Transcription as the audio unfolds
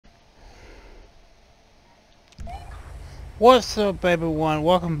What's up, everyone?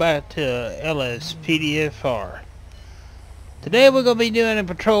 Welcome back to LSPDFR. Today we're going to be doing a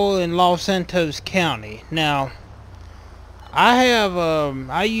patrol in Los Santos County. Now, I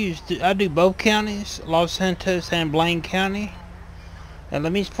do both counties, Los Santos and Blaine County. And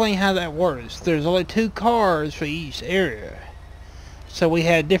let me explain how that works. There's only 2 cars for each area, so we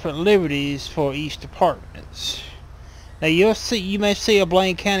have different liberties for each departments. Now you may see a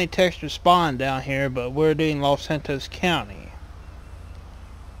Blaine County text respond down here, but we're doing Los Santos County,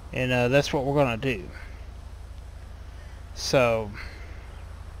 and that's what we're gonna do. So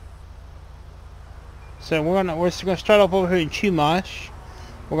we're gonna start off over here in Chumash.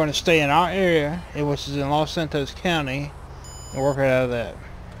 We're gonna stay in our area, which is in Los Santos County, and work out of that.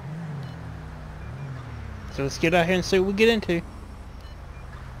 So let's get out here and see what we get into.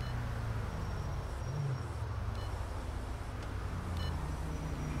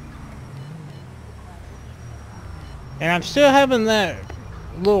 And I'm still having that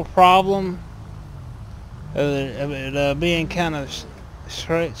little problem of it being kind of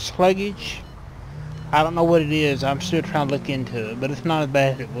sluggish. I don't know what it is. I'm still trying to look into it, but it's not as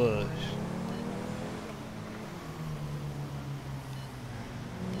bad as it was.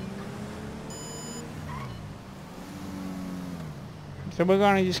 So we're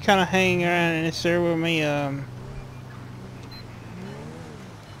gonna just kind of hang around in this area with me.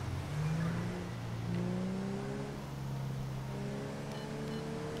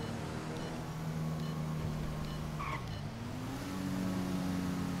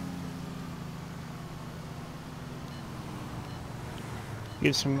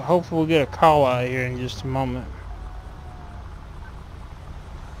 Hopefully we'll get a call out here in just a moment.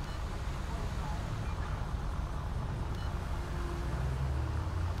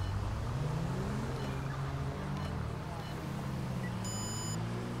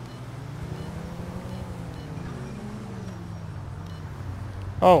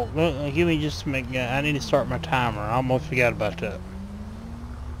 Oh, give me just a minute. I need to start my timer. I almost forgot about that.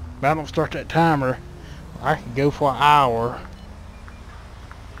 If I don't start that timer, I could go for an hour.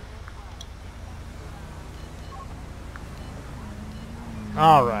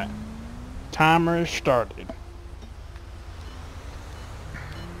 Alright, timer is started.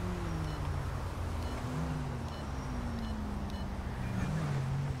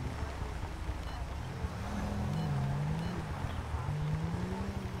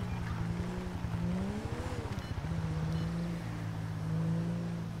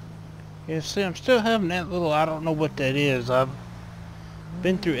 Yeah, see, I'm still having that little, I don't know what that is. I've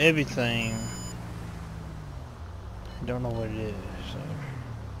been through everything. I don't know what it is, so.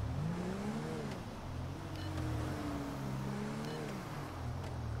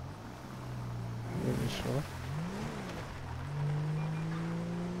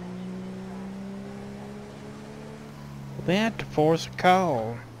 We have to force a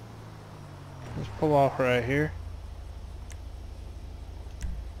call. Let's pull off right here.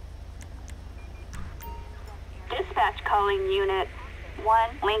 Dispatch calling Unit 1,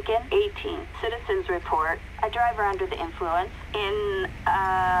 Lincoln 18. Citizens report a driver under the influence in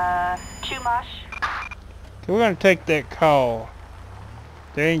Chumash. Okay, we're gonna take that call.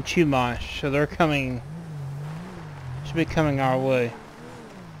 They're in Chumash, so they're coming. Should be coming our way.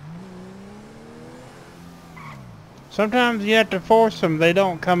 Sometimes you have to force them. They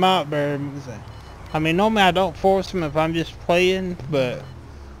don't come out very. I mean, normally I don't force them if I'm just playing, but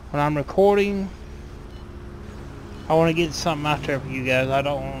when I'm recording, I want to get something out there for you guys. I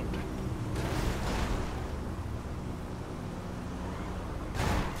don't want.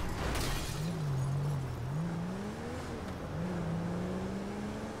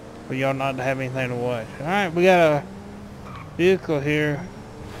 For y'all not to have anything to watch. Alright, we got a vehicle here.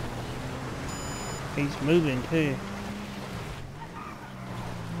 He's moving too.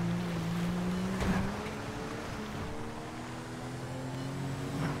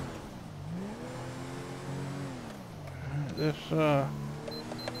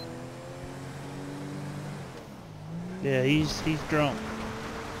 Yeah, he's drunk.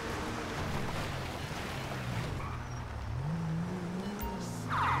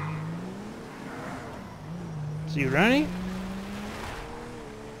 Is he running?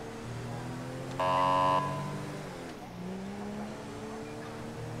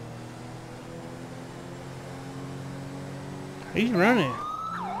 He's running.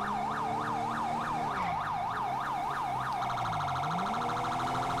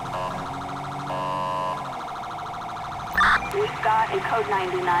 We've got a code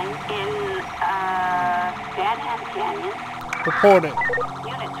 99 in Van Ham Canyon. Report it.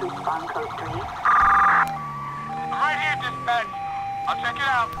 Units respond code 3. Right here, dispatch. I'll check it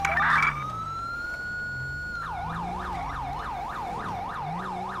out.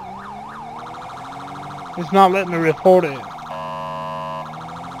 It's not letting me report it.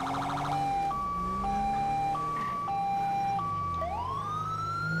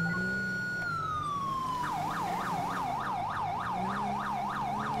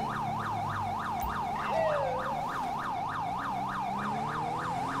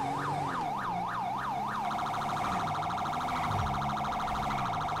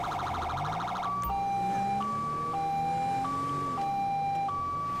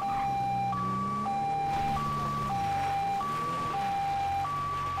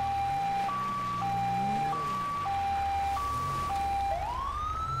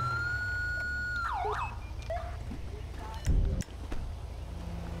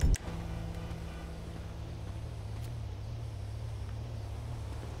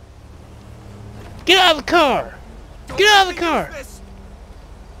 Get out of the car! Get out of the car!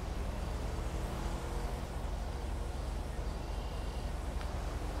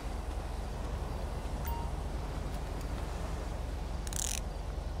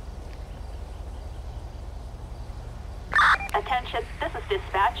 Attention, this is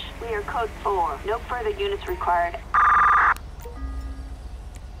dispatch. We are code 4. No further units required.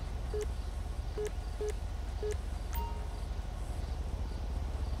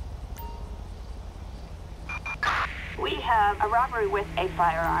 We have a robbery with a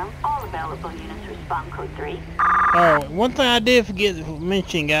firearm. All available units respond code 3. Oh, one thing I did forget to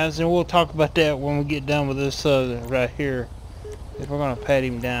mention, guys, and we'll talk about that when we get done with this right here. If we're gonna pat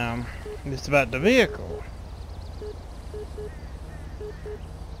him down, it's about the vehicle.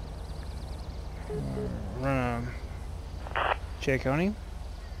 Run a check on him.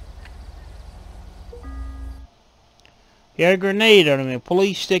 He had a grenade on him, a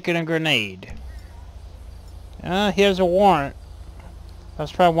police stick and a grenade. He has a warrant.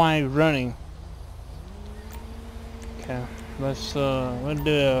 That's probably why he's running. Okay, let's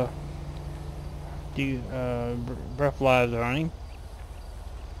do breathalyzer on him.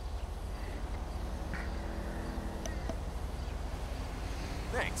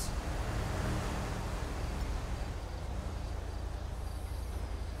 Thanks.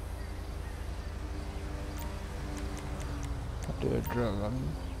 I'll do a drug on him.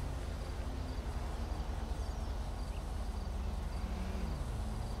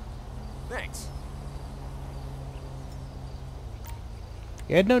 Thanks.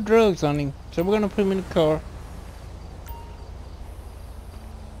 He had no drugs on him, so we're gonna put him in the car.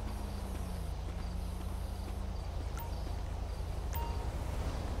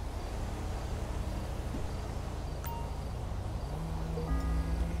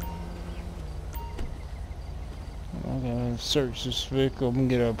 I'm gonna search this vehicle and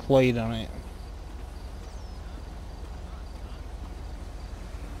get a plate on it.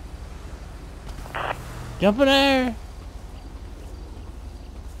 Jump in there!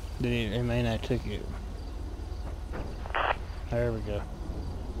 They may not took it. There we go.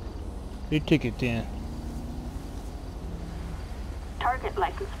 Who took it then? Target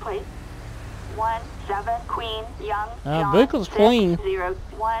license plate 17 Queen Young. Vehicle's clean.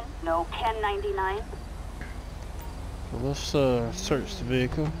 601 no 1099. So let's search the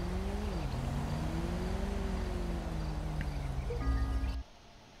vehicle.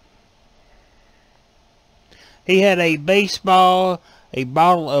 He had a baseball, a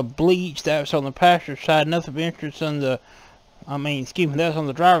bottle of bleach that was on the passenger side, nothing of interest on the, that's on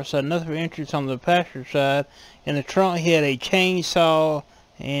the driver's side, nothing of interest on the passenger side. In the trunk he had a chainsaw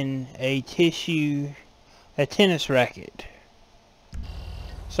and a tennis racket.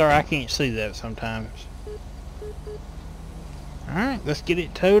 Sorry, I can't see that sometimes. Alright, let's get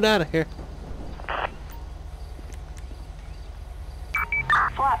it towed out of here.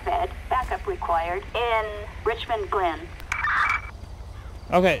 Flatbed, backup required in Richmond Glen.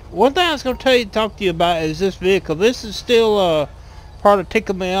 Okay, one thing I was going to talk to you about is this vehicle. This is still part of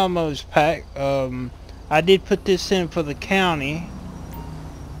Tickle Me Elmo's pack. I did put this in for the county.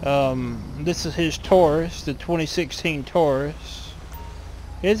 This is his Taurus, the 2016 Taurus.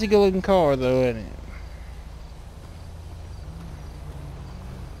 It's a good looking car though, isn't it?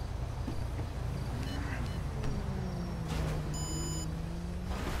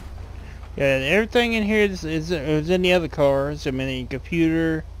 Yeah, everything in here is in the other cars. I mean, the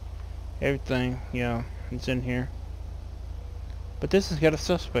computer, everything, you know, it's in here. But this has got a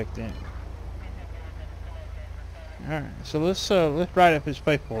suspect in it. Alright, so let's write up his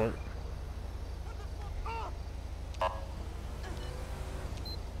paperwork.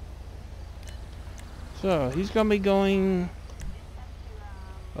 So he's gonna be going.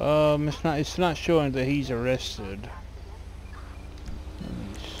 It's not showing that he's arrested. Let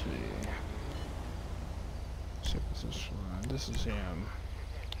me see. So this is him.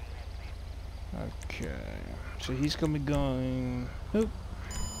 Okay, so he's gonna be going. Oop.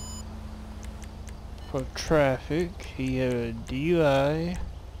 For traffic, he had a DUI,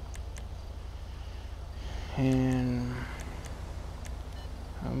 and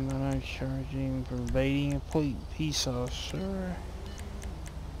I'm gonna charge him for evading a peace officer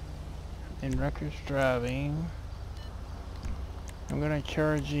and reckless driving. I'm gonna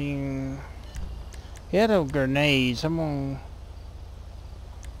charge him. He had a grenade. I'm gonna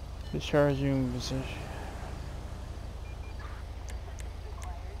discharge him possession.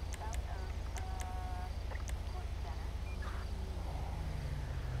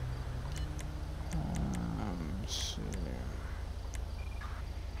 Let's see.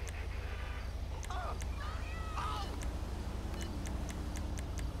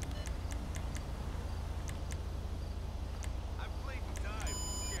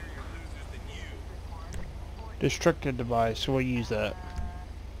 Destructive device, so we'll use that.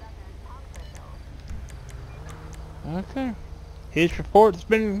 Okay. His report's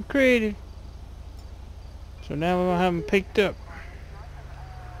been created. So now we're gonna have him picked up.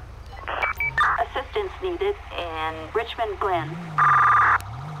 Assistance needed in Richmond Glen.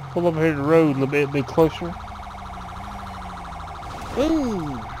 Pull over here to the road a little bit, be closer.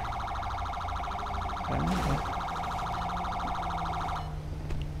 Ooh!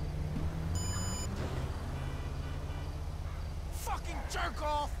 Fucking jerk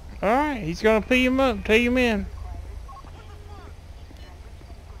off! Alright, he's gonna pee him up, take him in.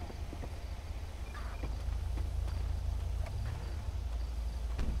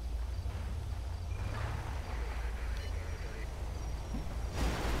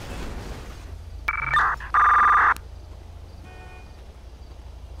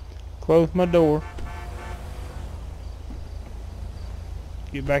 Close my door.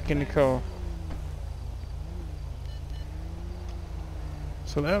 Get back in the car.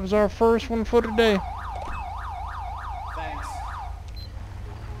 So that was our first one for today. Thanks.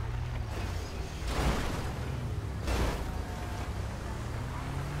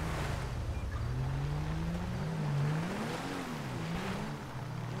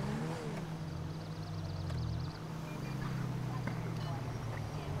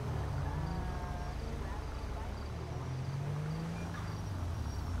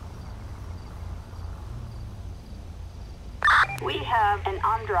 We have an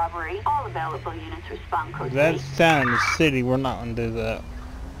armed robbery. All available units respond code. That's down in the city. We're not gonna do that.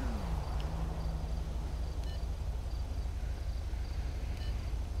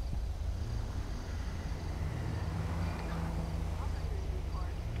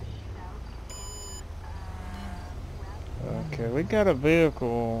 Okay, we got a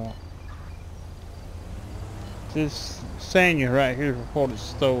vehicle. This Sanya right here reported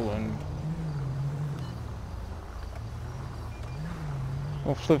stolen.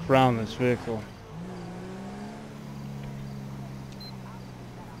 We'll flip around this vehicle.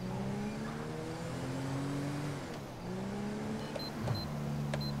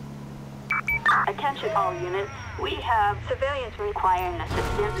 Attention all units. We have civilians requiring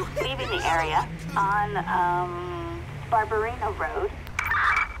assistance leaving the area on Barbarino Road.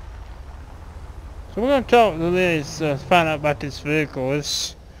 So we're going to talk to this, find out about this vehicle.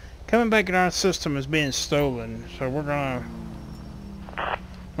 It's coming back in our system as being stolen. So we're going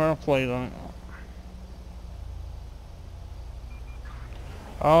to play on it.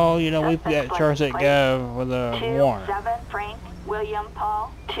 Oh, you know, we've got to charge that guy with a warrant. 27 Frank William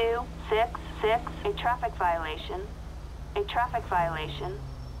Paul 266. A traffic violation. A traffic violation.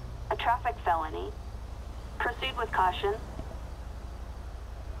 A traffic felony. Proceed with caution.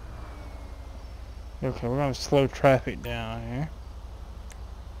 Okay, we're going to slow traffic down here.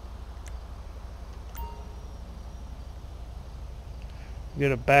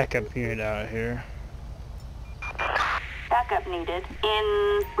 Get a backup unit out here. Backup needed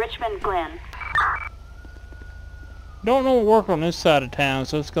in Richmond Glen. Don't know what work on this side of town,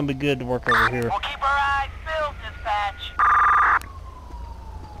 so it's going to be good to work over here. We'll keep our eyes filled, dispatch.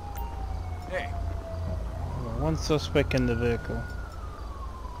 Hey. One suspect in the vehicle.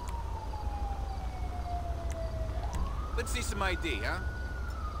 Let's see some ID, huh?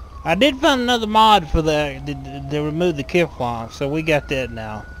 I did find another mod for that to remove the Kevlar, so we got that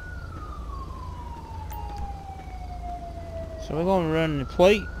now. So we're going to run the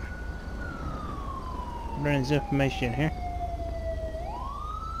plate. Run his information here.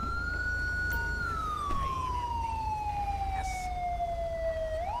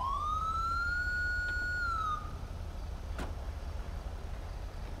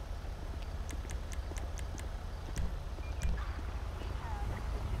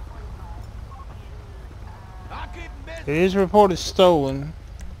 It is reported stolen.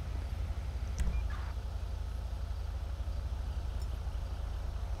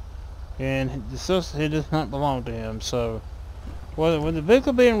 And it does not belong to him, so with the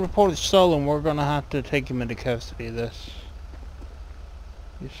vehicle being reported stolen, we're gonna have to take him into custody. That's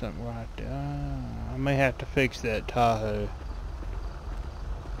something right there. I may have to fix that Tahoe.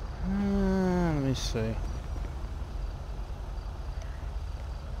 Let me see.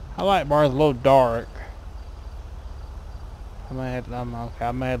 I like bars a little dark. I may have to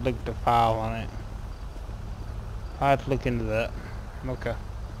look at the file on it. I have to look into that. Okay.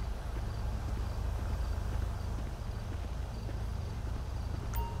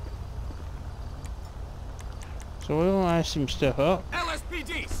 So we're gonna ask some stuff up.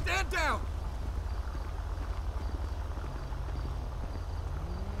 LSPD, stand down!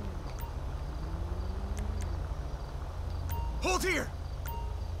 Hold here!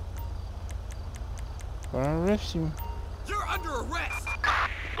 Gonna arrest him. You're under arrest!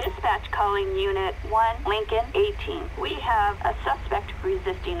 Dispatch calling Unit 1, Lincoln 18. We have a suspect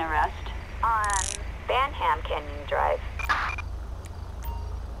resisting arrest on Banham Canyon Drive.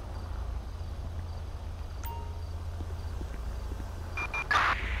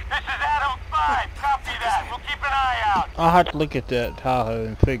 This is Adult 5, copy that. We'll keep an eye out. I'll have to look at that Tahoe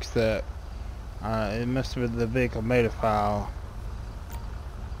and fix that. It must have been the vehicle made a file.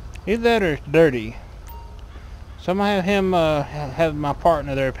 Either that or it's dirty. So I'm gonna have him, have my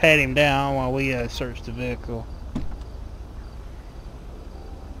partner there pat him down while we search the vehicle.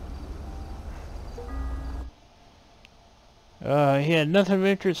 He had nothing of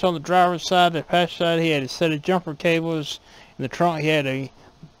interest on the driver's side. The passenger side, he had a set of jumper cables. In the trunk, he had a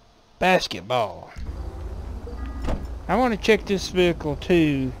basketball. I want to check this vehicle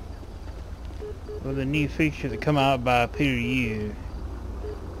too with a new feature that come out by Peter Yu.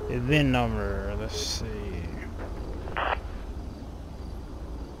 The VIN number. Let's see.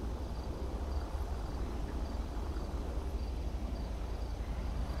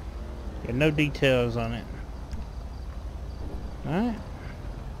 Got no details on it. Alright.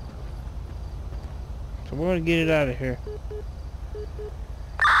 So we're gonna get it out of here.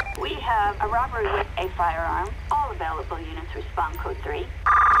 We have a robbery with a firearm. All available units respond code 3.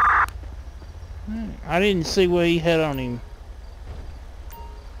 I didn't see what he had on him.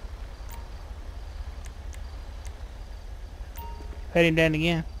 Pat him down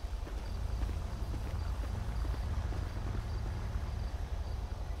again.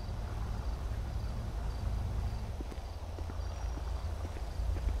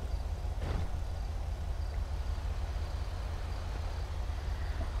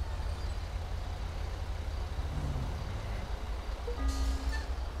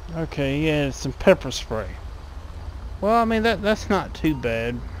 Okay, he had some pepper spray. Well, I mean that's not too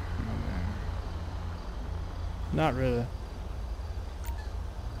bad. Not really.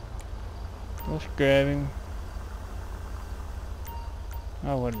 Let's grab him.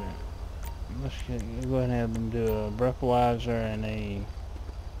 Oh, wait a minute. Let's go ahead and have them do a breathalyzer and a...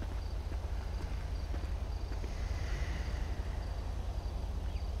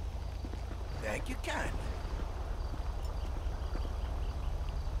 Thank you, kindly.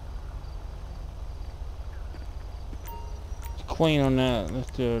 Clean on that. Let's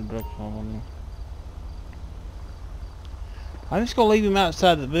do a drug on him. I'm just gonna leave him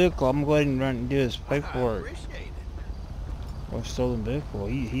outside the vehicle. I'm gonna go ahead and run and do his paperwork. Or stolen vehicle.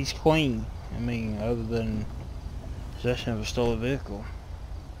 He's clean. I mean, other than possession of a stolen vehicle.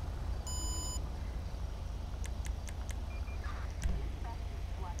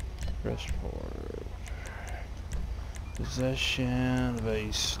 Arrest for possession of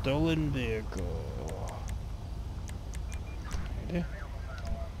a stolen vehicle. Yeah.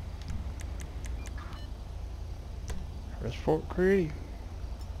 Arrest for creating.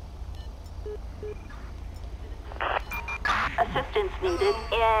 Assistance needed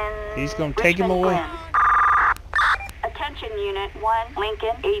in... He's gonna take him Richmond away. Glen. Attention Unit 1,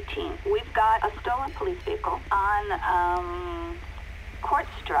 Lincoln 18. We've got a stolen police vehicle on, Quartz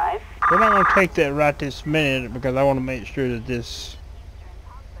Drive. We're not gonna take that right this minute because I want to make sure that this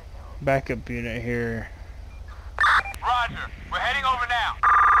backup unit here, Roger, we're heading over now.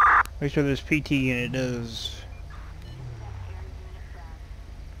 make sure this PT unit does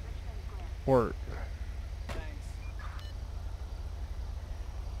work.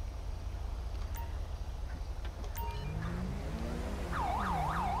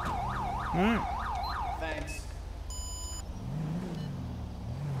 Alright. Thanks.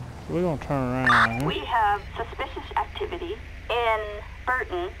 We're gonna turn around. We have suspicious activity in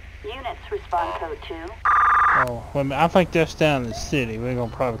Burton. Units respond code 2. Oh, wait a minute. I think that's down in the city. We're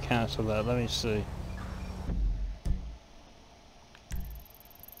gonna probably cancel that. Let me see.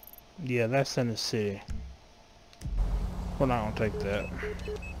 Yeah, that's in the city. We're not gonna take that.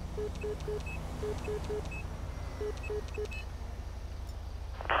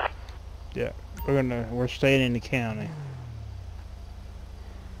 Yeah, we're staying in the county.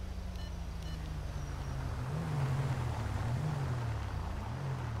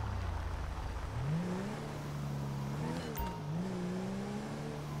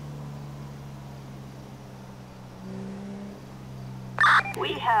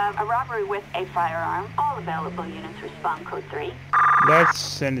 We have a robbery with a firearm. All available units respond code 3.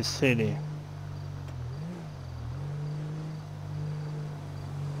 That's in the city.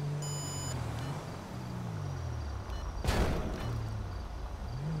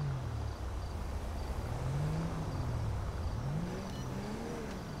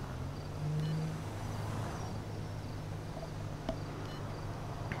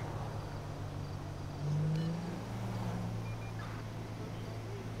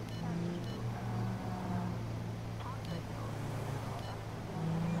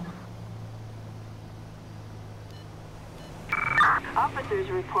 Officers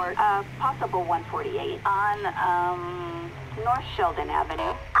report a possible 148 on North Sheldon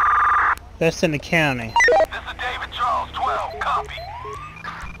Avenue. That's in the county. This is David Charles, 12, copy.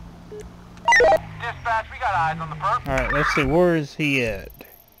 Dispatch, we got eyes on the perp. Alright, let's see, where is he at?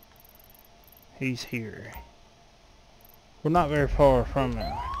 He's here. We're not very far from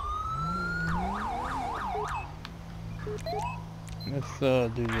him. Let's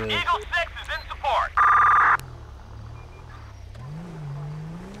do this. Eagle 6 is in support.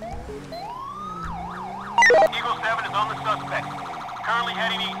 Eagle 7 is on the suspect. Currently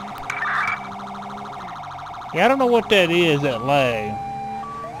heading east. Yeah, I don't know what that is, that lag.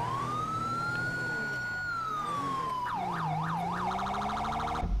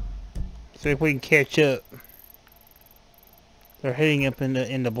 See if we can catch up. They're heading up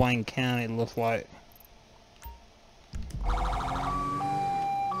into Blaine County, it looks like.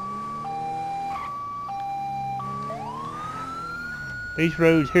 These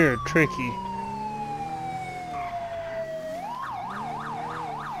roads here are tricky.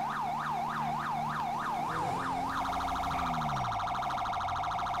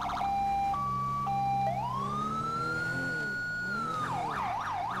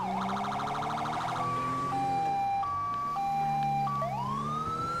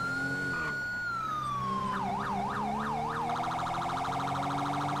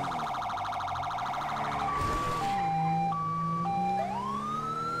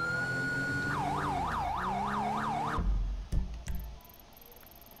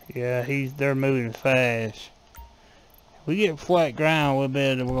 Yeah, they're moving fast. If we get flat ground, we're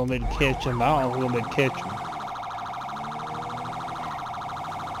gonna be able to catch them. I don't know if we're gonna be able to catch them.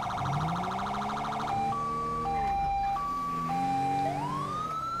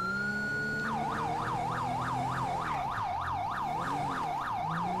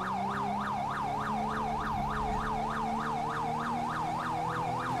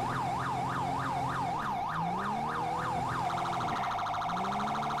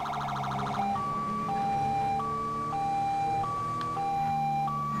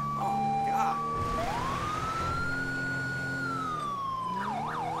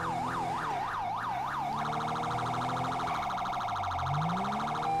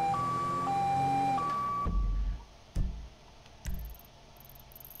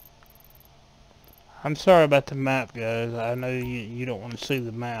 I'm sorry about the map, guys. I know you don't want to see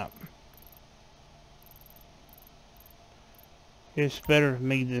the map. It's better for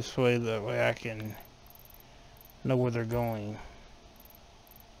me this way, that way I can know where they're going.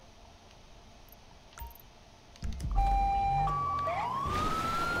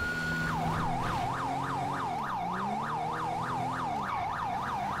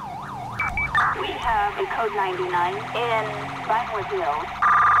 We have a code 99 in Vinewood Hills.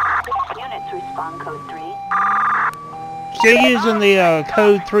 Units respond code 3. Still using the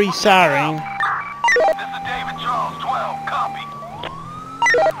code 3 siren. This is David Charles, 12, copy.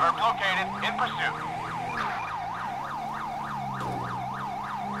 Perp located, in pursuit.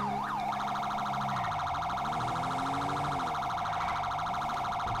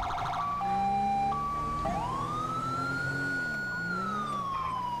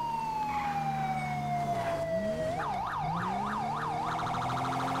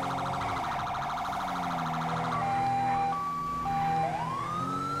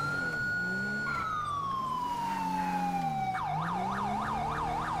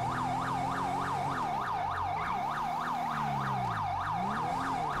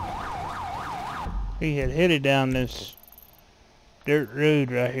 He had headed down this dirt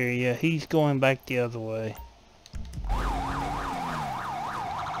road right here. Yeah, he's going back the other way.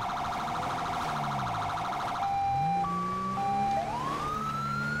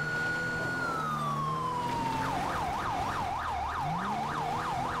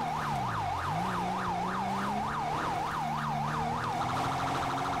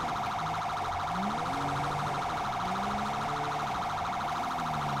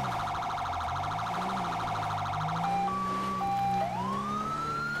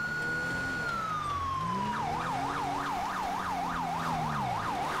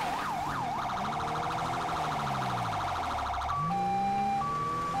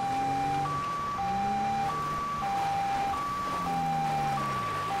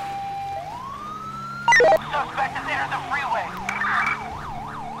 Suspect has entered the freeway.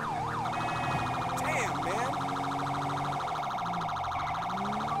 Damn, man.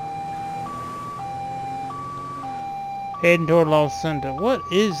 Heading toward Los Santos. What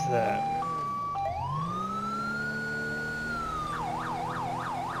is that?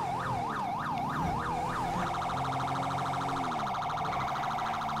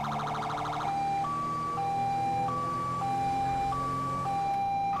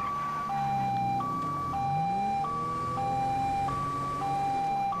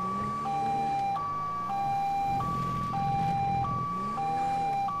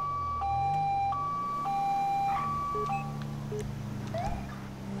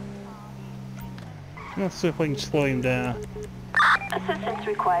 Let's see if we can slow him down. Assistance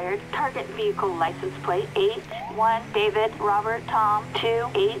required. Target vehicle license plate 81 David Robert Tom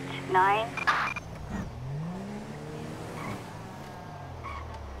 289.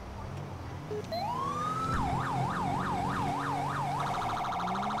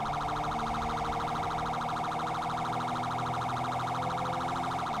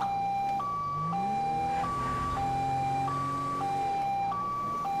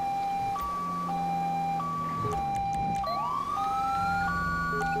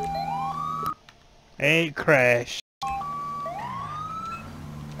 It crashed.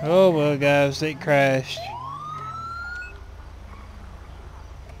 Oh well, guys, it crashed.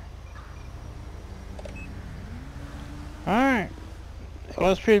 Alright.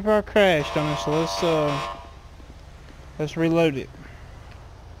 LSPDFR crashed on us, so let's reload it.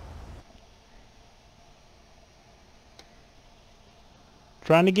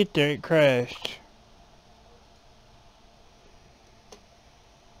 Trying to get there, it crashed.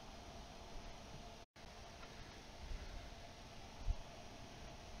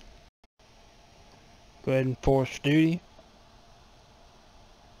 Go ahead and force duty.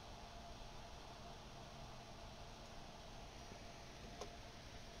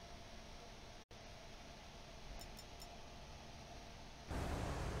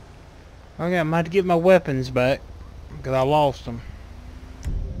 Okay, I'm about to get my weapons back because I lost them.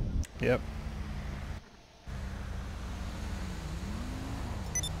 Yep.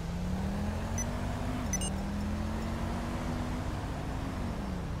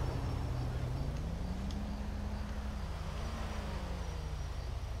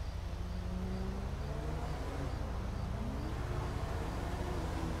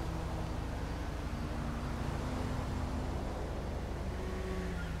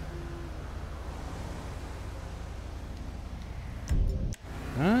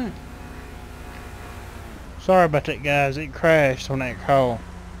 Alright. Sorry about that, guys. It crashed on that call.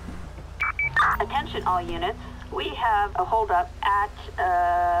 Attention all units. We have a holdup at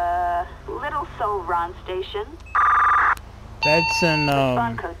Little Solron Station. That's in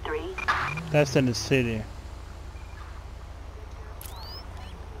Respond code 3. that's in the city.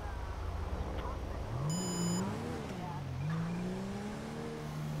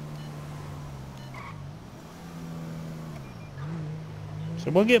 So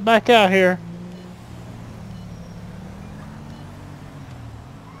we'll get back out here.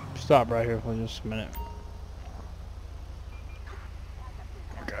 Stop right here for just a minute.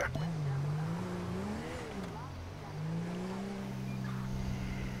 Okay.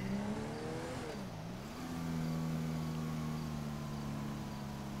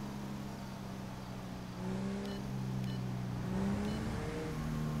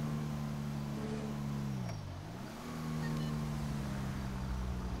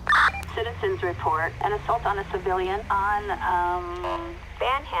 Citizens report an assault on a civilian on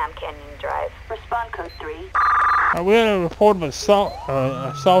Banham Canyon Drive. Respond code 3. We had a report of assault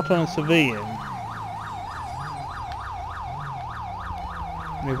on a civilian.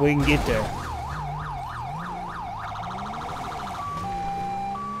 If we can get there.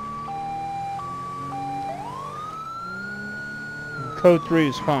 Code 3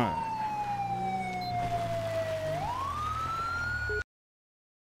 is fine.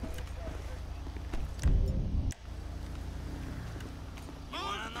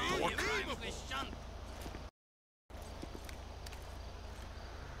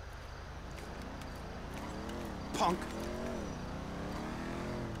 Punk.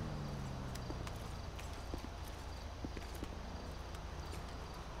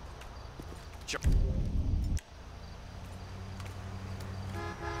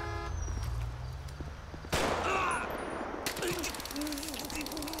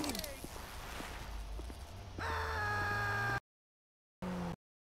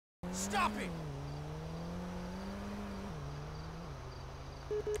 Stop it!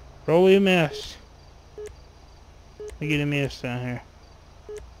 Roll EMS. We get EMS down here.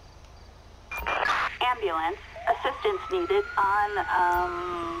 ambulance. Assistance needed on,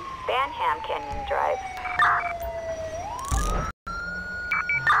 Banham Canyon Drive.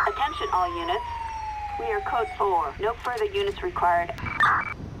 Attention all units. We are code 4. No further units required.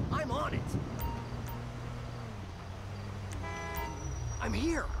 I'm on it. I'm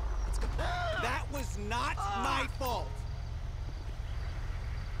here. Let's go. That was not my fault.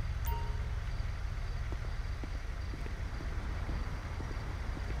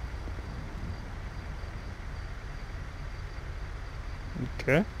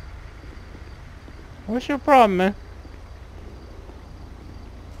 Okay. What's your problem, man?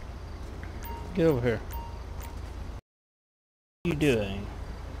 Get over here. What are you doing?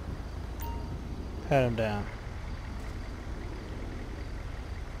 Pat him down.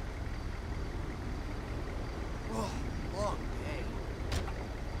 Long day.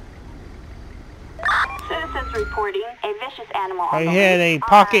 Citizens reporting a vicious animal I on the had a loose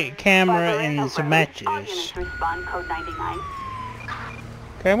pocket on camera Barbarino and some Road. matches. All units respond code 99.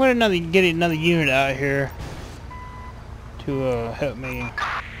 Okay, I'm gonna get another unit out here to help me.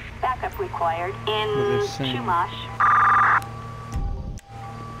 Backup required in With this thing. Chumash.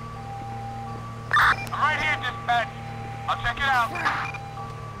 I'm right here, dispatch. I'll check it out.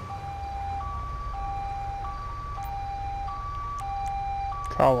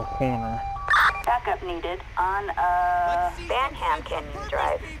 Call a corner. Backup needed on Let's see some Banham sense of Canyon purpose,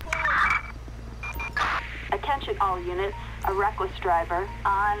 Drive. people. Attention all units. A reckless driver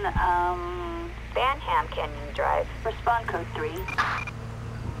on Banham Canyon Drive. Respond code 3.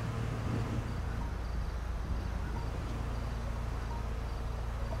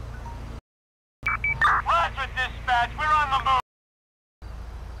 Roger, dispatch. We're on the move.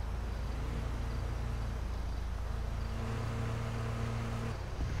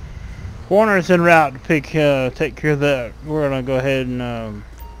 Warner's en route to take care of that. We're gonna go ahead and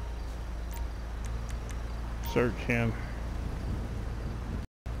search him.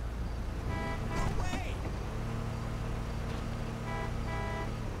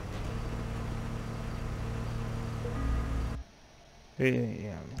 Yeah,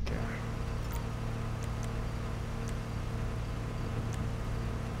 okay.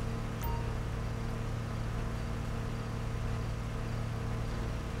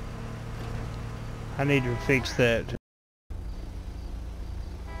 I need to fix that.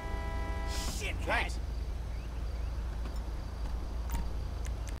 Shit, thanks.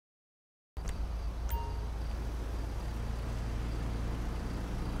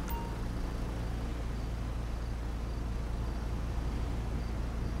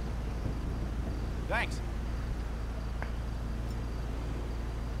 Thanks.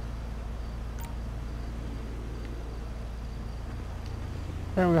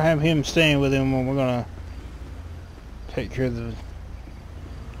 We're gonna have him staying with him when we're gonna take care of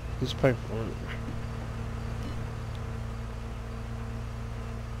this paperwork.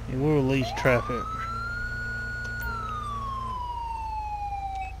 And we'll release traffic.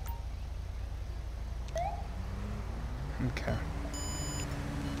 Okay.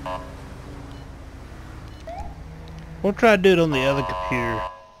 We'll try to do it on the other computer.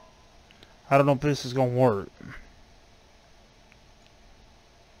 I don't know if this is gonna work.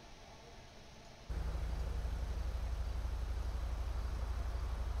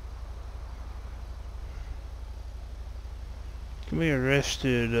 We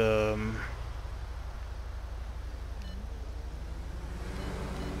arrested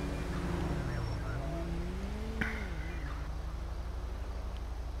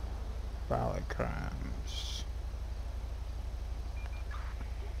violent crimes.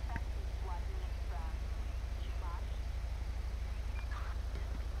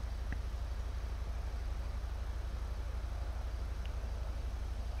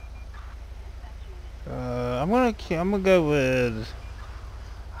 I'm gonna go with,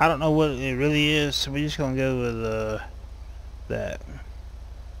 I don't know what it really is, so we're just gonna go with that.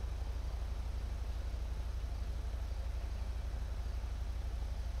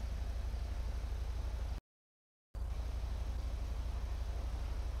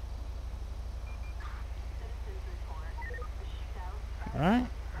 All right.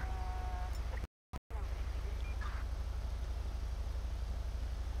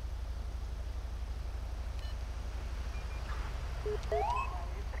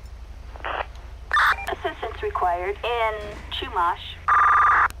 Assistance required in Chumash.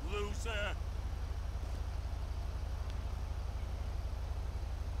 Loser.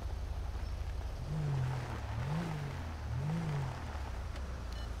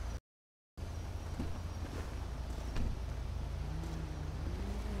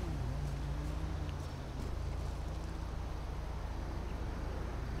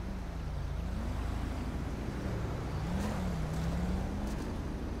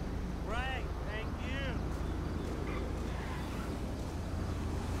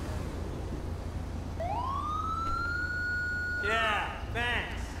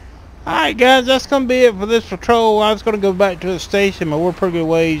 Alright guys, that's gonna be it for this patrol. I was gonna go back to the station, but we're pretty good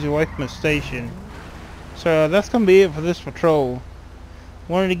ways away from the station. So that's gonna be it for this patrol.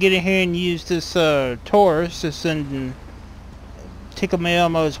 Wanted to get in here and use this Taurus to send Tickle Me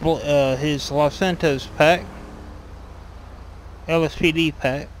Elmo's his Los Santos pack, LSPD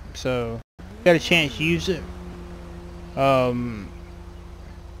pack. So got a chance to use it.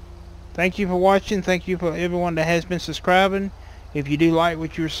 Thank you for watching. Thank you for everyone that has been subscribing. If you do like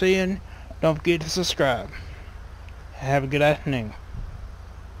what you're seeing, don't forget to subscribe. Have a good afternoon.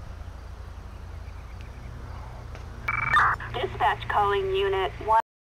 Dispatch calling Unit 1.